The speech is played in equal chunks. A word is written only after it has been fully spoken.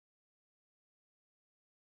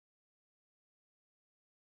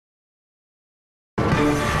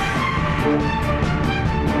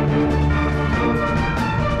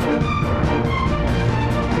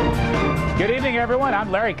Good evening, everyone. I'm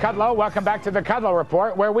Larry Kudlow. Welcome back to the Kudlow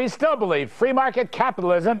Report, where we still believe free market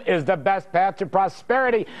capitalism is the best path to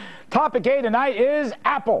prosperity. Topic A tonight is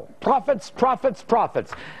Apple. Profits, profits,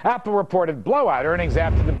 profits. Apple reported blowout earnings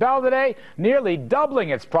after the bell today, nearly doubling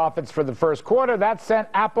its profits for the first quarter. That sent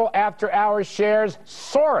Apple after-hours shares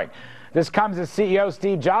soaring. This comes as CEO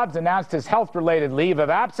Steve Jobs announced his health-related leave of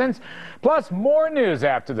absence. Plus, more news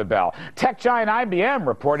after the bell. Tech giant IBM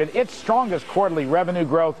reported its strongest quarterly revenue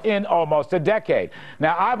growth in almost a decade.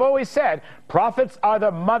 Now, I've always said profits are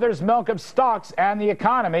the mother's milk of stocks and the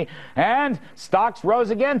economy, and stocks rose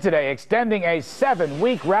again today, extending a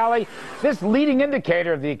 7-week rally. This leading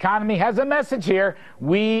indicator of the economy has a message here.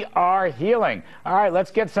 We are healing. All right,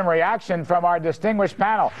 let's get some reaction from our distinguished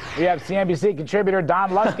panel. We have CNBC contributor Don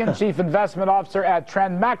Luskin, Chief Investment Officer at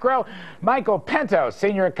Trend Macro, Michael Pinto,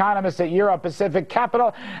 Senior Economist at Euro Pacific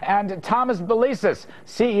Capital, and Thomas Belesis,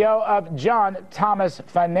 CEO of John Thomas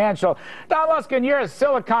Financial. Don Luskin, you're a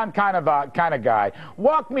Silicon kind of guy.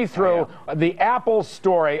 Walk me through the Apple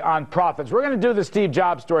story on profits. We're going to do the Steve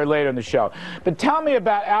Jobs story later in the show. But tell me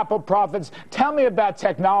about Apple profits, tell me about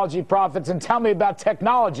technology profits, and tell me about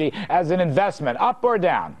technology as an investment, up or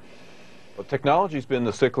down? Well, technology's been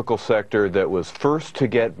the cyclical sector that was first to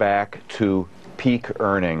get back to peak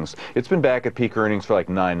earnings. It's been back at peak earnings for like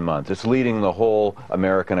 9 months. It's leading the whole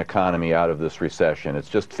American economy out of this recession. It's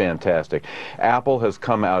just fantastic. Apple has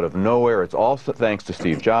come out of nowhere. It's also thanks to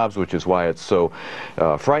Steve Jobs, which is why it's so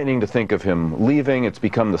frightening to think of him leaving. It's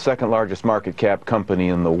become the second largest market cap company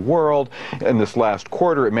in the world. In this last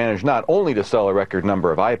quarter, it managed not only to sell a record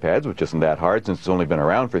number of iPads, which isn't that hard since it's only been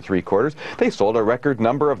around for 3 quarters, they sold a record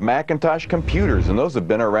number of Macintosh computers, and those have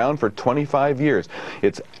been around for 25 years.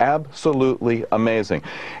 It's absolutely amazing.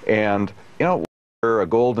 And, you know, a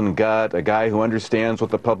golden gut, a guy who understands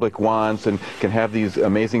what the public wants and can have these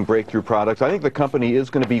amazing breakthrough products. I think the company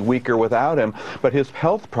is going to be weaker without him, but his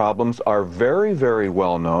health problems are very, very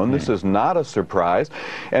well known. This is not a surprise.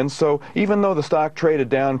 And so even though the stock traded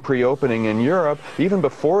down pre-opening in Europe, even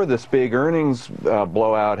before this big earnings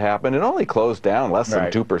blowout happened, it only closed down less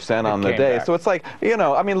than 2% on the day. So it's like, you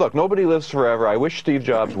know, I mean, look, nobody lives forever. I wish Steve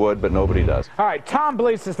Jobs would, but nobody does. All right, Tom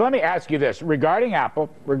Belesis, let me ask you this. Regarding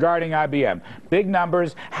Apple, regarding IBM, big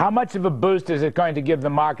numbers, how much of a boost is it going to give the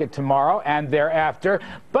market tomorrow and thereafter?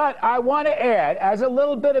 But I want to add, as a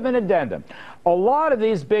little bit of an addendum, a lot of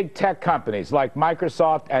these big tech companies like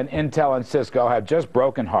Microsoft and Intel and Cisco have just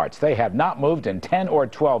broken hearts. They have not moved in 10 or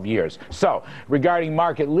 12 years. So, regarding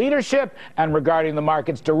market leadership and regarding the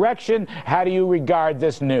market's direction, how do you regard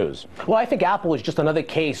this news? Well, I think Apple is just another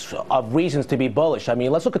case of reasons to be bullish. I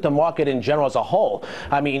mean, let's look at the market in general as a whole.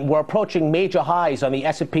 I mean, we're approaching major highs on the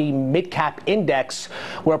S&P mid-cap index.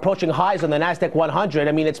 We're approaching highs on the NASDAQ 100.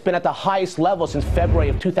 I mean, it's been at the highest level since February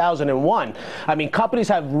of 2001. I mean, companies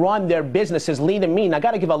have run their businesses lean and mean. I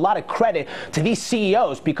got to give a lot of credit to these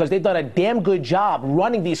CEOs because they've done a damn good job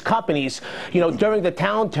running these companies, you know, during the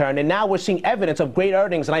downturn. And now we're seeing evidence of great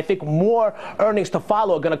earnings. And I think more earnings to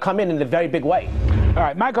follow are going to come in a very big way. All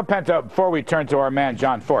right, Michael Pinto, before we turn to our man,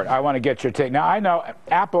 John Fort, I want to get your take. Now, I know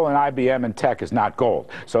Apple and IBM and tech is not gold,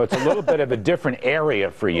 so it's a little bit of a different area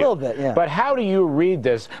for you. A little bit, yeah. But how do you read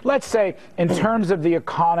this? Let's say in terms of the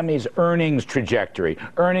economy's earnings trajectory.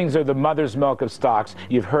 Earnings are the mother's milk of stocks.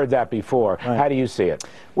 You've heard that before. Right. How do you see it?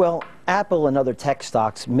 Well, Apple and other tech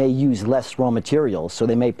stocks may use less raw materials, so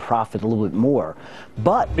they may profit a little bit more.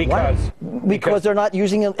 But because they're not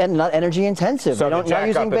using and not energy intensive. So they're not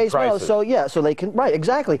using base metals. So yeah, so they can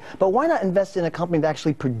exactly. But why not invest in a company that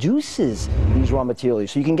actually produces these raw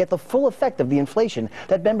materials so you can get the full effect of the inflation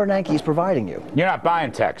that Ben Bernanke is providing you? You're not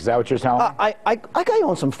buying tech, is that what you're telling me? I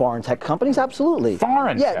own some foreign tech companies, absolutely.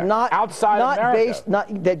 Foreign tech? Yeah, not outside America?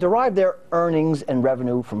 They derive their earnings and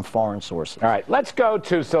revenue from foreign sources. All right, let's go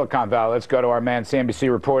to Silicon Valley. Let's go to our man, CNBC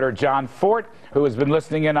reporter John Fort, who has been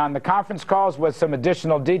listening in on the conference calls with some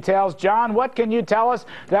additional details. John, what can you tell us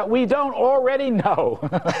that we don't already know?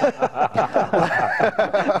 Well,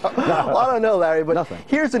 I don't know, Larry, but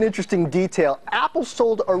here's an interesting detail. Apple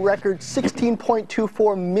sold a record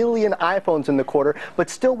 16.24 million iPhones in the quarter, but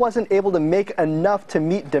still wasn't able to make enough to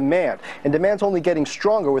meet demand. And demand's only getting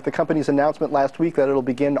stronger with the company's announcement last week that it'll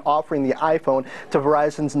begin offering the iPhone to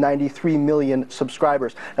Verizon's 93 million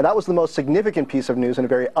subscribers. Now, that was was the most significant piece of news in a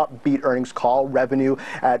very upbeat earnings call. Revenue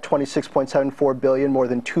at $26.74 billion, more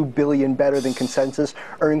than $2 billion better than consensus.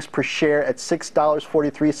 Earnings per share at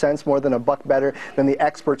 $6.43, more than $1 better than the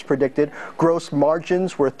experts predicted. Gross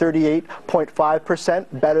margins were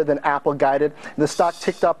 38.5%, better than Apple guided. The stock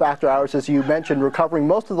ticked up after hours, as you mentioned, recovering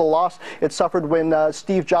most of the loss it suffered when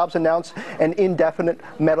Steve Jobs announced an indefinite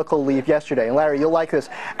medical leave yesterday. And Larry, you'll like this.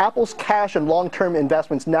 Apple's cash and long-term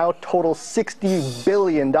investments now total $60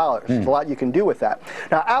 billion. There's a lot you can do with that.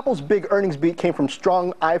 Now, Apple's big earnings beat came from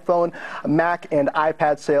strong iPhone, Mac, and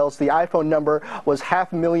iPad sales. The iPhone number was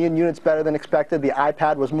 500,000 units better than expected. The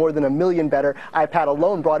iPad was more than 1 million better. iPad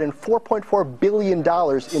alone brought in $4.4 billion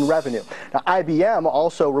in revenue. Now, IBM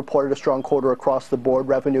also reported a strong quarter across the board,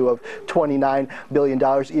 revenue of $29 billion,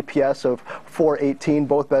 EPS of $4.18,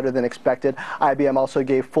 both better than expected. IBM also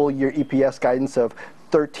gave full-year EPS guidance of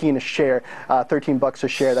 $13 bucks a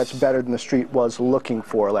share. That's better than the street was looking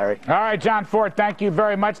for, Larry. All right, John Ford, thank you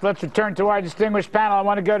very much. Let's return to our distinguished panel. I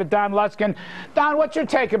want to go to Don Luskin. Don, what's your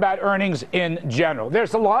take about earnings in general?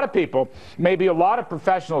 There's a lot of people, maybe a lot of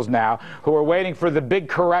professionals now, who are waiting for the big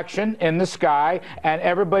correction in the sky, and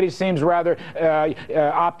everybody seems rather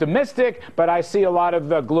optimistic, but I see a lot of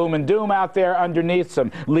the gloom and doom out there underneath,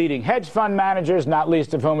 some leading hedge fund managers, not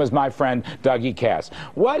least of whom is my friend Dougie Cass.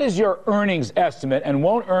 What is your earnings estimate, and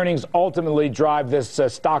won't earnings ultimately drive this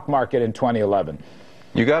stock market in 2011?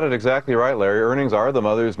 You got it exactly right, Larry. Earnings are the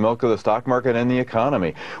mother's milk of the stock market and the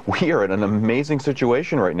economy. We are in an amazing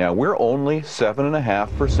situation right now. We're only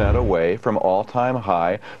 7.5% away from all-time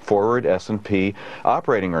high forward S&P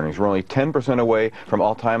operating earnings. We're only 10% away from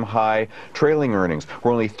all-time high trailing earnings.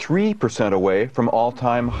 We're only 3% away from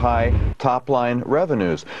all-time high top-line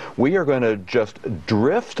revenues. We are going to just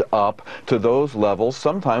drift up to those levels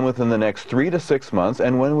sometime within the next 3 to 6 months,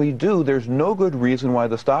 and when we do, there's no good reason why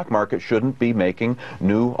the stock market shouldn't be making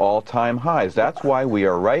new all-time highs. That's why we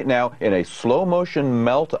are right now in a slow-motion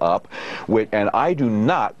melt-up, and I do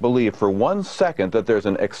not believe for 1 second that there's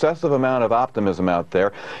an excessive amount of optimism out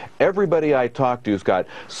there. Everybody I talk to has got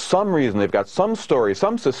some reason, they've got some story,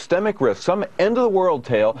 some systemic risk, some end-of-the-world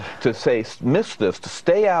tale to say, miss this, to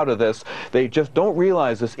stay out of this. They just don't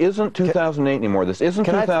realize this isn't 2008 anymore. This isn't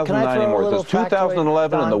 2009 anymore. This is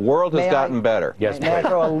 2011, and the world has gotten better. Yes, may I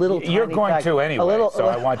throw a little You're going to anyway, so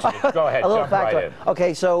I want you to go ahead, jump right in.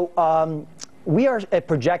 Okay, so we are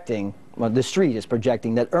projecting, well, the street is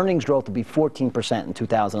projecting that earnings growth will be 14% in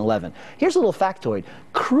 2011. Here's a little factoid.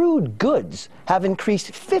 Crude goods have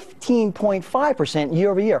increased 15.5% year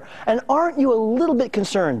over year. And aren't you a little bit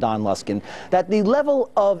concerned, Don Luskin, that the level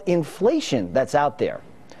of inflation that's out there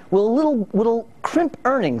will crimp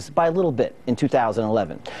earnings by a little bit in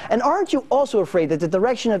 2011? And aren't you also afraid that the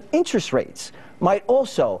direction of interest rates might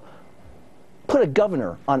also put a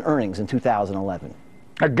governor on earnings in 2011?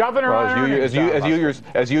 A governor on earnings,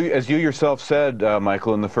 as you yourself said,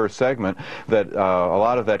 Michael, in the first segment, that a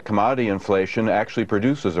lot of that commodity inflation actually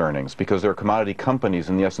produces earnings because there are commodity companies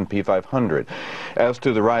in the S&P 500. As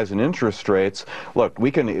to the rise in interest rates, look,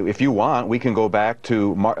 we can, if you want, we can go back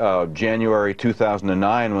to January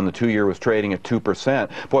 2009 when the 2-year was trading at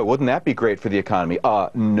 2%. Boy, wouldn't that be great for the economy?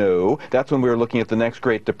 No, that's when we were looking at the next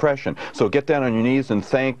Great Depression. So get down on your knees and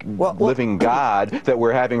thank living God that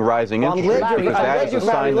we're having rising interest rates, because that is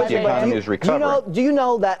a sign that the economy is recovering. Do you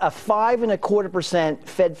know that a 5.25%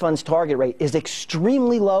 Fed funds target rate is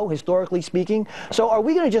extremely low, historically speaking? So are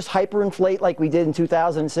we going to just hyperinflate like we did in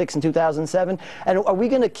 2006 and 2007? And are we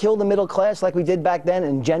going to kill the middle class like we did back then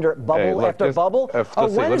and engender bubble after bubble?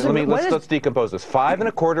 Let's decompose this.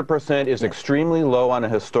 5.25% is extremely low on a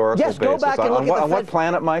historical basis. Go back and look at on what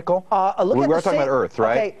planet, Michael? We were talking about Earth,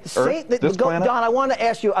 right? Okay, this planet? Don, I want to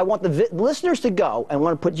ask you, I want the listeners to go, and I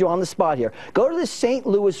want to put you on the spot here. Go to the St.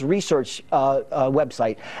 Louis Research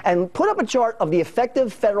website and put up a chart of the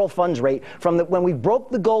effective federal funds rate from when we broke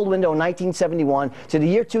the gold window in 1971 to the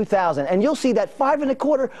year 2000, and you'll see that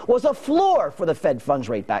 5.25 was a floor for the Fed funds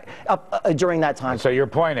rate back during that time. So your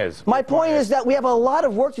point is? My point is that we have a lot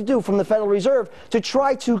of work to do from the Federal Reserve to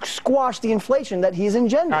try to squash the inflation that he's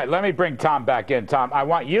engendered. All right, let me bring Tom back in. Tom, I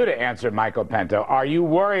want you to answer Michael Pinto. Are you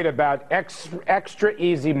worried about extra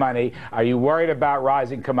easy money? Are you worried about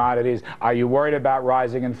rising commodities? Are you worried about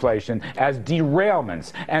rising inflation as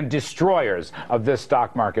derailments and destroyers of this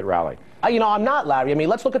stock market rally? You know, I'm not, Larry. I mean,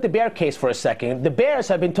 let's look at the bear case for a second. The bears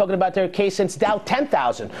have been talking about their case since Dow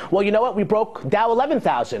 10,000. Well, you know what? We broke Dow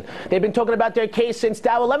 11,000. They've been talking about their case since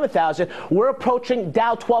Dow 11,000. We're approaching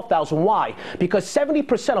Dow 12,000. Why? Because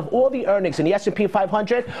 70% of all the earnings in the S&P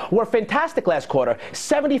 500 were fantastic last quarter.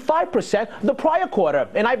 75% the prior quarter.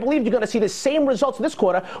 And I believe you're going to see the same results this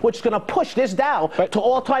quarter, which is going to push this Dow to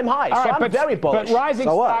all-time highs. So I'm very bullish. rising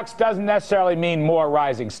stocks doesn't necessarily mean more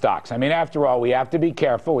rising stocks. I mean, after all, we have to be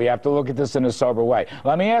careful. We have to look at this in a sober way.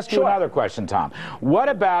 Let me ask you another question, Tom. What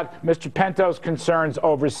about Mr. Pento's concerns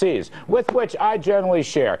overseas, with which I generally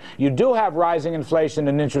share? You do have rising inflation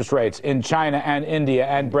and interest rates in China and India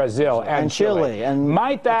and Brazil and Chile. And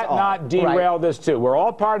might that not derail this too? We're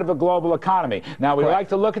all part of a global economy. Now, we like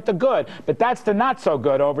to look at the good, but that's the not so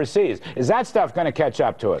good overseas. Is that stuff going to catch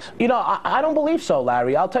up to us? You know, I don't believe so,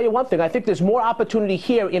 Larry. I'll tell you one thing. I think there's more opportunity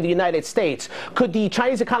here in the United States. Could the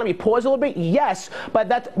Chinese economy pause a little bit? Yes, but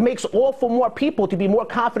that makes all for more people to be more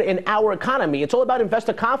confident in our economy. It's all about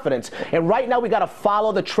investor confidence. And right now, we got to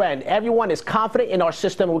follow the trend. Everyone is confident in our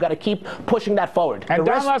system, and we got to keep pushing that forward. And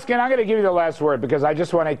Don Luskin, I'm going to give you the last word because I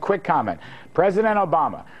just want a quick comment. President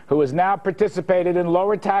Obama, who has now participated in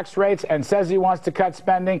lower tax rates and says he wants to cut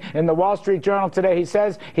spending, in the Wall Street Journal today, he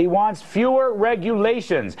says he wants fewer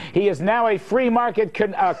regulations. He is now a free market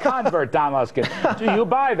convert, Don Luskin. Do you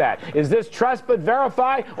buy that? Is this trust but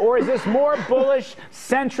verify, or is this more bullish,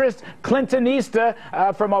 centrist,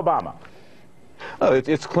 Clintonista from Obama? Oh,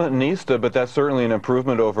 it's Clintonista, but that's certainly an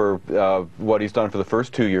improvement over what he's done for the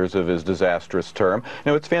first 2 years of his disastrous term.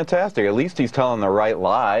 You know, it's fantastic. At least he's telling the right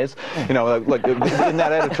lies. You know, like in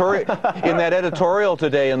that editorial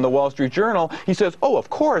today in the Wall Street Journal, he says, "Oh, of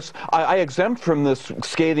course, I exempt from this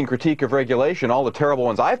scathing critique of regulation all the terrible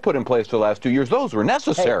ones I've put in place for the last 2 years. Those were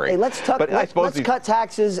necessary." Hey, let's cut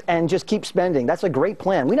taxes and just keep spending. That's a great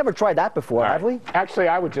plan. We never tried that before, have we? Actually,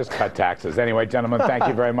 I would just cut taxes. Anyway, gentlemen, thank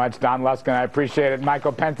you very much. Don Luskin, I appreciate it.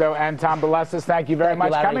 Michael Pento and Tom Belesis, thank you very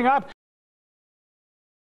much. Coming up.